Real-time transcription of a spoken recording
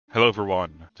Hello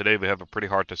everyone. Today we have a pretty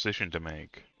hard decision to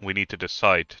make. We need to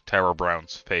decide Tara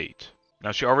Brown's fate.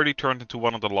 Now she already turned into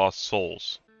one of the lost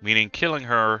souls, meaning killing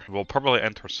her will probably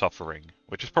end her suffering,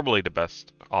 which is probably the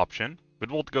best option, but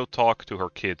we'll go talk to her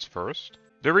kids first.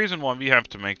 The reason why we have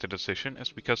to make the decision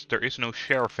is because there is no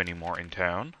sheriff anymore in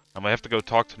town, and we have to go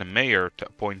talk to the mayor to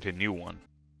appoint a new one.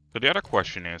 So the other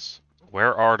question is,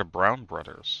 where are the Brown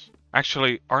brothers?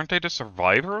 Actually, aren't they the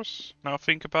survivors, now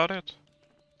think about it?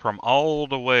 From all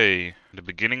the way in the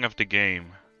beginning of the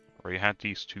game, where you had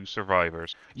these two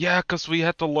survivors. Yeah, 'cause we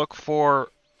had to look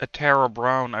for a Tara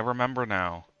Brown, I remember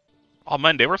now. Oh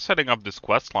man, they were setting up this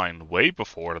quest line way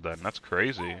before then, that's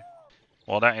crazy.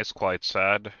 Well, that is quite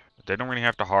sad. They don't really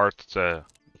have the heart to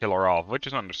kill her off, which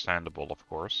is understandable, of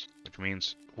course. Which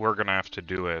means we're gonna have to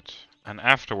do it. And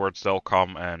afterwards they'll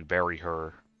come and bury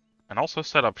her. And also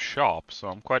set up shop, so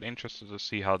I'm quite interested to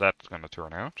see how that's gonna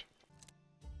turn out.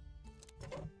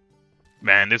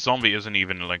 Man, this zombie isn't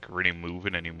even, like, really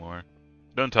moving anymore.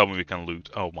 Don't tell me we can loot.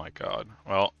 Oh my god.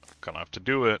 Well, gonna have to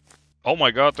do it. Oh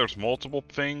my god, there's multiple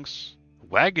things.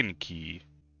 Wagon key.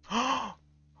 Oh,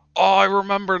 I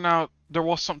remember now. There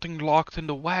was something locked in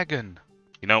the wagon.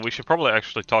 You know, we should probably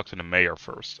actually talk to the mayor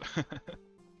first.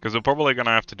 Because we're probably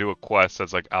gonna have to do a quest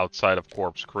that's, like, outside of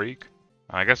Corpse Creek.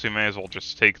 I guess we may as well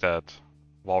just take that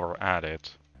while we're at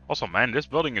it. Also, man, this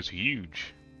building is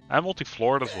huge. And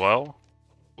multi-floored as well.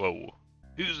 Whoa.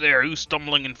 Who's there? Who's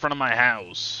stumbling in front of my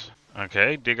house?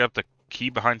 Okay, dig up the key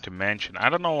behind the mansion. I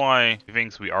don't know why he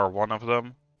thinks we are one of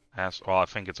them. Well, I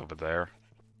think it's over there.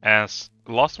 As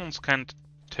lost ones can't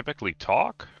typically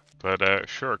talk, but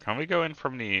sure. Can we go in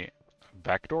from the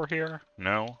back door here?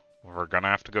 No. We're gonna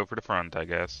have to go for the front, I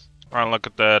guess. Alright, look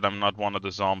at that. I'm not one of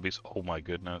the zombies. Oh my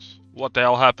goodness. What the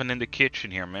hell happened in the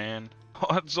kitchen here, man?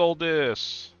 What's all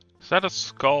this? Is that a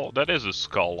skull? That is a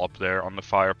skull up there on the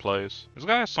fireplace. This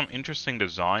guy has some interesting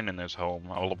design in his home,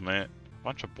 I'll admit.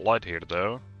 Bunch of blood here,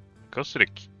 though. Goes to the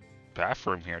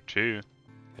bathroom here, too.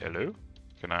 Hello?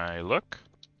 Can I look?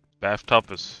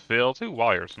 Bathtub is filled. Ooh,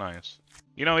 wires, nice.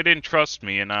 You know, he didn't trust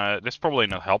me, and this probably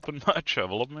not helping much, I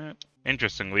will admit.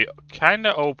 Interesting, we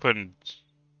kinda opened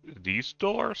these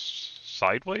doors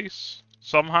sideways,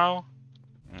 somehow.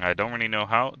 I don't really know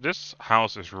how. This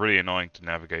house is really annoying to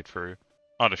navigate through.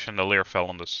 Oh, the chandelier fell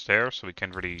on the stairs, so we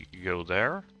can't really go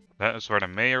there. That is where the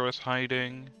mayor was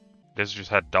hiding. This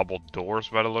just had double doors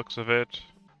by the looks of it.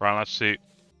 Right, let's see.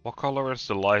 What color is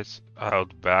the light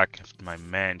out back of my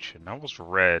mansion? That was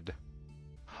red.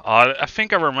 I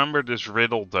think I remember this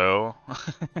riddle, though.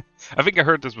 I think I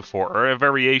heard this before, or a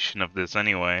variation of this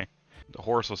anyway. The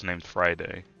horse was named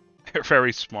Friday.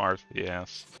 Very smart,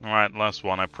 yes. Alright, last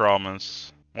one, I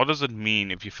promise. What does it mean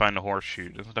if you find a horseshoe?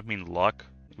 Doesn't that mean luck?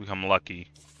 Become lucky.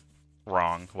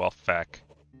 Wrong. Well, feck.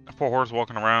 A poor horse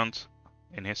walking around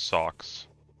in his socks.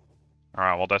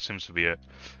 Alright, well that seems to be it.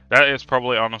 That is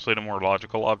probably honestly the more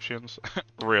logical options,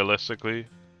 realistically.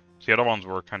 The other ones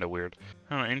were kind of weird.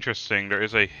 Oh, interesting. There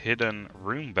is a hidden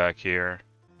room back here.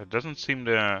 It doesn't seem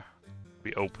to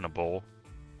be openable.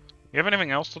 You have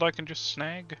anything else that I can just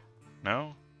snag?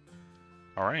 No?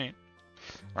 Alright.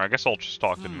 I guess I'll just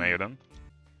talk to the mayor then.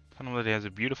 I know that he has a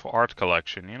beautiful art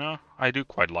collection, you know? I do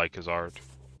quite like his art.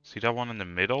 See that one in the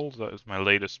middle? That is my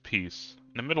latest piece.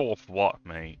 In the middle of what,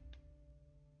 mate?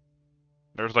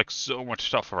 There's like so much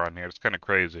stuff around here, it's kinda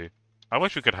crazy. I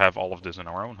wish we could have all of this in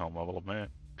our own home, I will admit.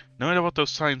 No idea what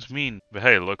those signs mean, but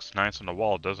hey, it looks nice on the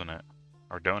wall, doesn't it?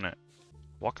 Or don't it?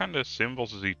 What kind of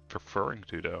symbols is he referring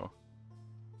to, though?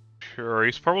 Sure,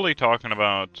 he's probably talking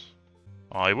about...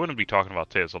 Oh, he wouldn't be talking about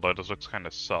this, although this looks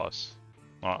kinda sus.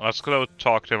 Well, let's go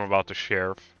talk to him about the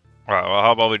sheriff. Alright, well,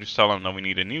 how about we just tell him that we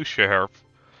need a new sheriff?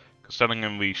 Because telling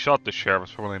him we shot the sheriff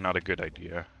is probably not a good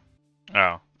idea.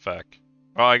 Oh, fuck.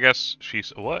 Well, I guess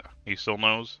she's... What? He still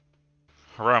knows?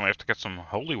 Alright, we have to get some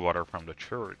holy water from the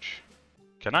church.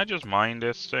 Can I just mine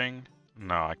this thing?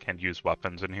 No, I can't use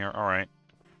weapons in here. Alright.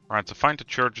 Alright, so find the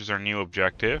church is our new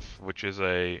objective, which is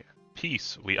a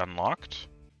piece we unlocked.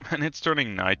 And it's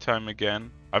turning nighttime again.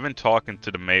 I've been talking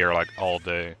to the mayor like all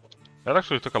day. That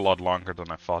actually took a lot longer than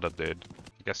I thought it did.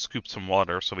 I guess scoop some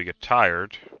water so we get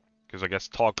tired. Because I guess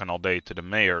talking all day to the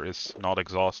mayor is not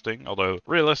exhausting. Although,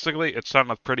 realistically, it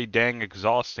sounded pretty dang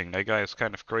exhausting. That guy is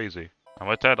kind of crazy. And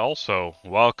with that also,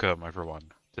 welcome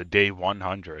everyone to day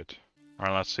 100.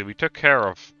 Alright, let's see. We took care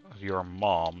of your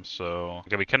mom, so...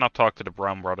 Okay, we cannot talk to the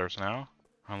Brown brothers now.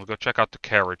 And we'll go check out the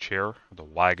carriage here. The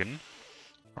wagon.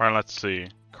 Alright, let's see.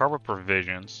 Carpet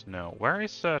provisions. No. Where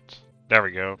is that? There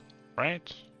we go.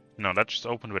 Right? No, that just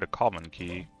opened with a common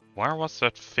key. Where was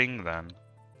that thing then?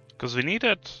 Because we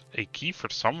needed a key for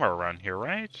somewhere around here,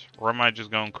 right? Or am I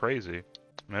just going crazy?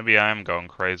 Maybe I am going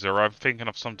crazy, or I'm thinking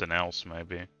of something else,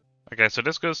 maybe. Okay, so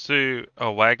this goes to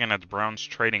a wagon at Brown's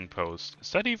trading post.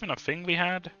 Is that even a thing we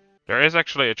had? There is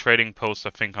actually a trading post, I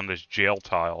think, on this jail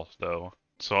tile, though.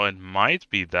 So it might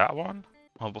be that one.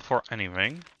 Well, before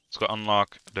anything, let's go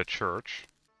unlock the church.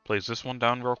 Place this one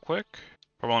down real quick.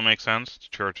 Probably makes sense.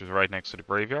 The church is right next to the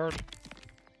graveyard.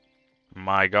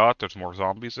 My god, there's more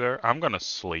zombies there. I'm gonna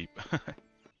sleep.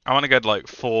 I want to get, like,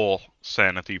 full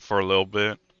sanity for a little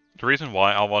bit. The reason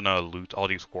why I want to loot all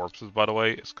these corpses, by the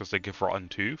way, is because they give rotten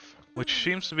tooth. Which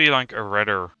seems to be, like, a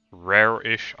rather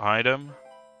rare-ish item.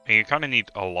 And you kind of need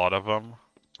a lot of them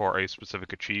for a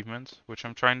specific achievement, which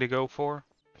I'm trying to go for.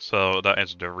 So that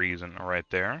is the reason right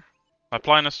there. My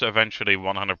plan is to eventually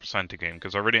 100% the game,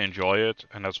 because I really enjoy it,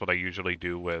 and that's what I usually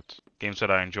do with games that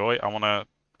I enjoy. I want to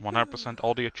 100%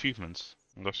 all the achievements.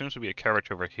 And there seems to be a carriage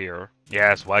over here.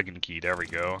 Yes, wagon key, there we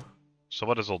go. So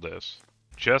what is all this?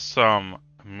 Just some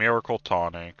miracle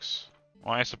tonics.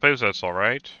 Well, I suppose that's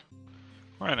alright.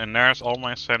 Right, and there's all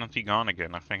my sanity gone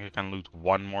again. I think I can loot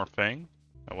one more thing.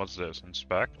 And what's this?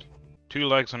 Inspect? 2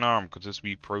 legs and arm. Could this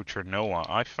be Procher Noah?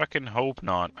 I fucking hope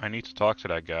not. I need to talk to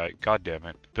that guy. God damn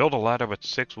it. Build a ladder with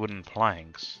 6 wooden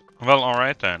planks. Well,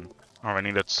 alright then. Oh, I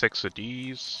needed 6 of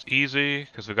these. Easy,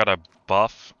 because we got a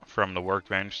buff from the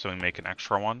workbench, so we make an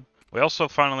extra one. We also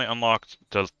finally unlocked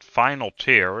the final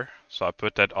tier, so I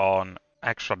put that on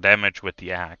extra damage with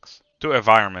the axe. To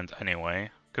environment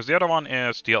anyway. Because the other one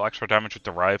is deal extra damage with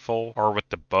the rifle or with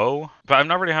the bow. But I'm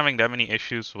not really having that many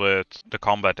issues with the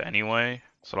combat anyway.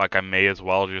 So like I may as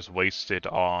well just waste it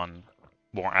on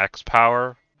more axe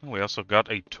power. We also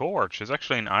got a torch. It's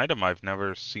actually an item I've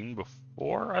never seen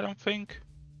before, I don't think.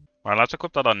 Alright, let's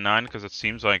equip that on 9 because it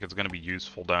seems like it's going to be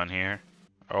useful down here.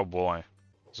 Oh boy.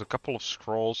 There's a couple of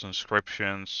scrolls,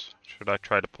 inscriptions. Should I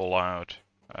try to pull out?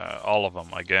 All of them,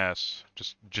 I guess.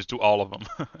 Just do all of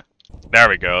them. There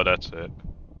we go, that's it.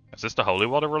 Is this the holy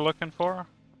water we're looking for?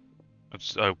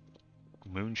 It's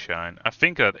moonshine. I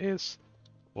think that is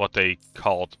what they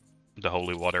called the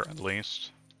holy water, at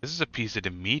least. This is a piece of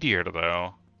the meteor,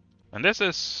 though. And this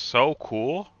is so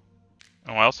cool.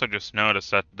 Oh, I also just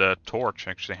noticed that the torch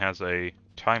actually has a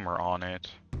timer on it.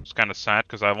 It's kind of sad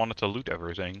because I wanted to loot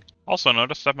everything. Also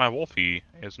noticed that my wolfie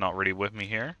is not really with me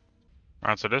here.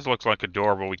 Alright, so this looks like a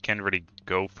door, but we can't really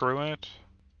go through it.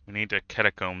 We need a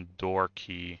catacomb door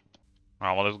key.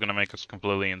 Oh, well, this is going to make us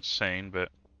completely insane, but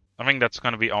I think that's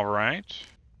going to be alright.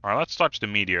 Alright, let's touch the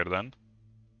meteor then.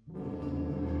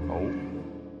 Oh.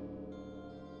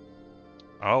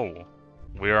 Oh.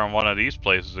 We are in one of these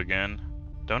places again.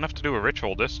 Don't have to do a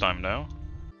ritual this time, though.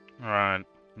 Alright.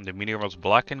 The meteor was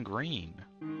black and green.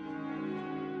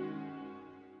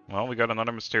 Well, we got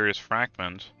another mysterious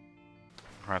fragment.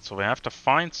 Alright, so we have to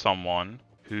find someone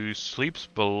who sleeps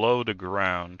below the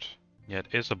ground, yet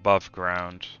is above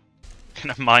ground. Can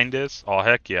I mine this? Oh,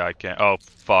 heck yeah, I can. Oh,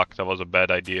 fuck, that was a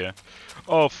bad idea.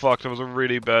 Oh, fuck, that was a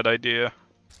really bad idea.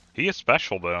 He is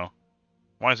special, though.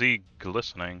 Why is he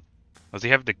glistening? Does he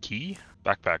have the key?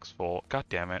 Backpack's full. God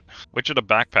damn it. Which of the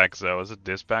backpacks, though? Is it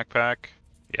this backpack?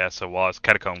 Yes, it was.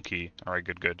 Catacomb key. Alright,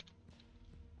 good, good.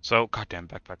 So, goddamn,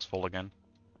 backpack's full again.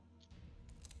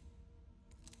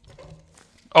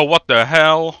 Oh, what the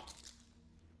hell?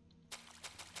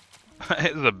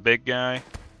 It's a big guy.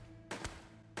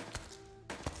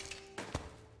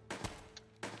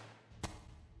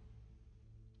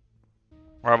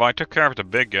 Well, I took care of the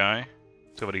big guy.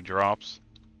 See what he drops.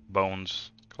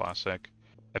 Bones. Classic.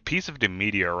 A piece of the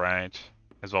meteorite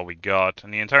is what we got.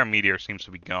 And the entire meteor seems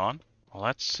to be gone. Well,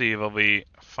 let's see what we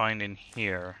find in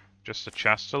here. Just a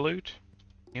chest to loot.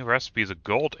 New recipe is a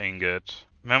gold ingot.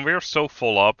 Man, we're so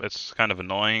full up, it's kind of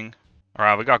annoying.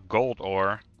 Alright, we got gold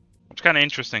ore. Which is kind of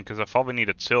interesting, because I thought we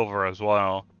needed silver as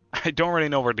well. I don't really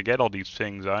know where to get all these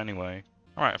things anyway.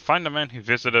 Alright, find the man who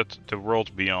visited the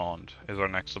world beyond is our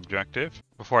next objective.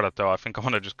 Before that, though, I think I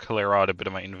want to just clear out a bit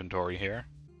of my inventory here.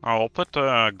 I'll put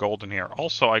gold in here.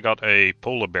 Also, I got a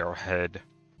polar bear head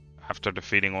after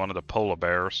defeating one of the polar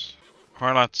bears.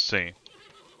 Alright, let's see.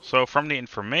 So, from the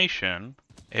information,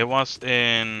 it was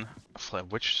in...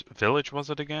 Which village was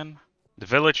it again? The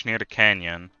village near the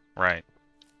canyon. Right.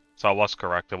 So I was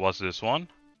correct. It was this one.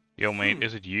 Yo, mate,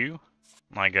 is it you?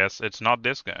 I guess it's not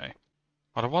this guy.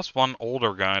 Oh, there was one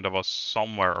older guy that was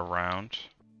somewhere around.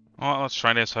 Well, let's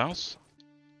try this house.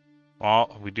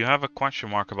 Well, we do have a question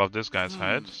mark above this guy's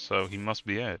head, so he must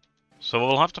be it. So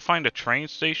we'll have to find a train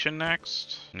station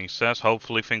next. And he says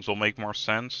hopefully things will make more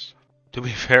sense. To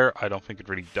be fair, I don't think it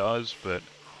really does, but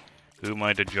who am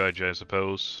I to judge, I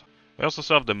suppose. We also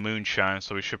still have the moonshine,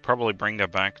 so we should probably bring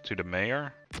that back to the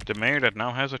mayor. The mayor that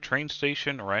now has a train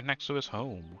station right next to his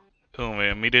home. Oh, we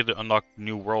immediately unlock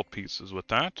new world pieces with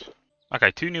that.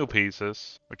 Okay, 2 new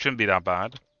pieces, which shouldn't be that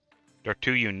bad. There are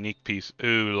 2 unique pieces.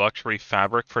 Ooh, luxury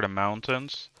fabric for the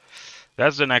mountains.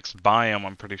 That's the next biome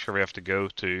I'm pretty sure we have to go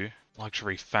to.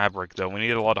 Luxury fabric, though. We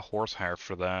need a lot of horsehair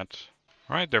for that.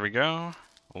 Alright, there we go.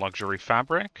 Luxury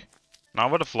fabric. Now,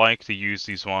 I would have liked to use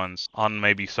these ones on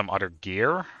maybe some other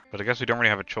gear, but I guess we don't really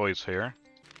have a choice here.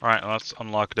 Alright, let's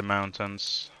unlock the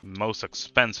mountains. Most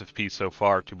expensive piece so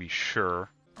far, to be sure.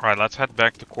 Alright, let's head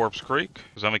back to Corpse Creek,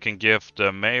 because then we can give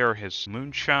the mayor his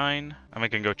moonshine, and we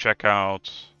can go check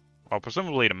out, well,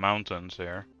 presumably the mountains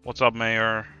here. What's up,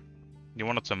 mayor? You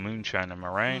wanted some moonshine, am I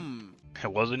right?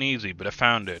 It wasn't easy, but I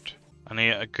found it. And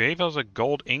he gave us a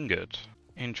gold ingot.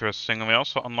 Interesting, and we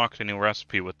also unlocked a new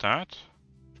recipe with that.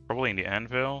 Probably in the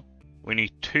anvil. We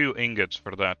need 2 ingots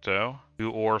for that, though.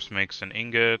 2 ores makes an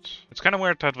ingot. It's kind of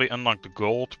weird that we unlocked the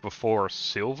gold before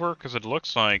silver, because it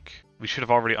looks like we should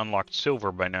have already unlocked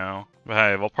silver by now. But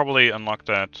hey, we'll probably unlock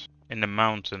that in the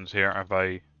mountains here, if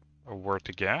I were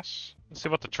to guess. Let's see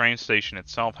what the train station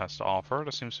itself has to offer.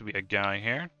 There seems to be a guy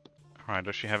here. Alright,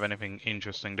 does she have anything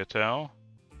interesting to tell?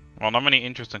 Well, not many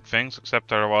interesting things, except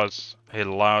there was a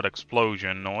loud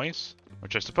explosion noise,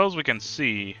 which I suppose we can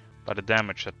see by the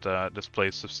damage that this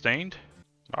place sustained.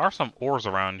 There are some ores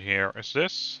around here. Is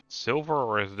this silver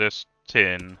or is this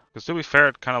tin? Because to be fair,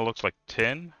 it kind of looks like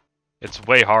tin. It's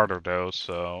way harder though,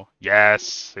 so... Yes!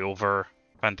 Silver.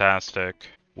 Fantastic.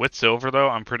 With silver though,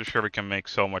 I'm pretty sure we can make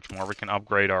so much more. We can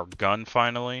upgrade our gun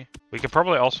finally. We can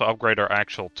probably also upgrade our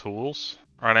actual tools.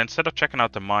 Alright, instead of checking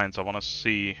out the mines, I want to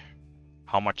see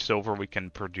how much silver we can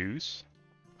produce.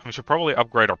 We should probably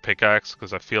upgrade our pickaxe,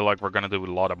 because I feel like we're going to do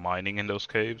a lot of mining in those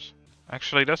caves.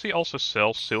 Actually, does he also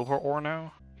sell silver ore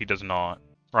now? He does not.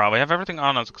 Right, we have everything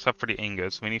on us except for the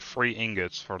ingots. We need 3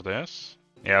 ingots for this.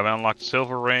 Yeah, we unlocked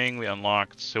silver ring, we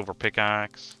unlocked silver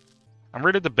pickaxe. I'm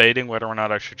really debating whether or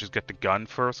not I should just get the gun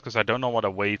first, because I don't know what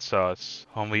awaits us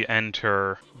when we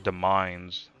enter the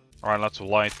mines. Alright, let's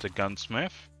light the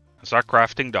gunsmith. And start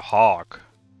crafting the hawk.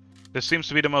 This seems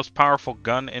to be the most powerful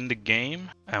gun in the game,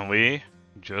 and we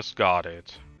just got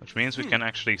it. Which means we can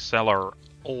actually sell our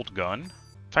old gun.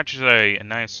 Fetches a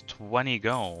nice 20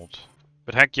 gold.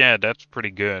 But heck yeah, that's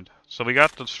pretty good. So we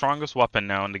got the strongest weapon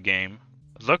now in the game.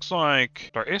 It looks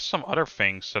like there is some other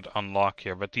things that unlock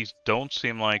here, but these don't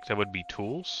seem like they would be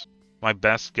tools. My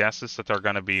best guess is that they're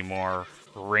gonna be more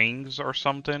rings or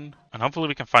something. And hopefully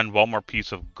we can find one more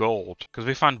piece of gold. Because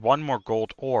we find one more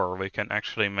gold ore, we can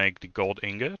actually make the gold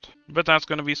ingot. But that's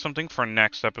gonna be something for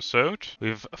next episode.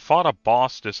 We've fought a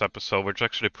boss this episode, which is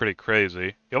actually pretty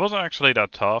crazy. It wasn't actually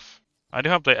that tough. I do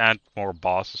hope they add more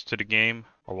bosses to the game.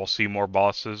 Or we'll see more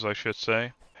bosses, I should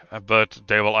say. But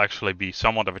they will actually be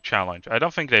somewhat of a challenge. I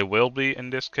don't think they will be in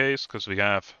this case, because we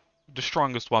have the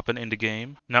strongest weapon in the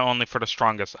game. Not only for the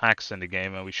strongest axe in the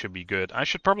game, and we should be good. I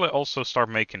should probably also start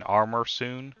making armor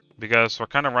soon, because we're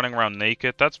kind of running around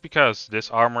naked. That's because this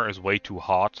armor is way too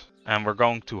hot, and we're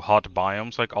going to hot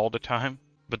biomes like all the time.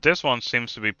 But this one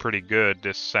seems to be pretty good,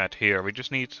 this set here. We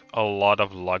just need a lot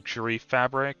of luxury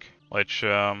fabric, which,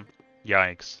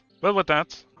 yikes. But with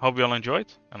that, hope you all enjoyed,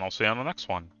 and I'll see you on the next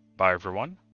one. Bye everyone.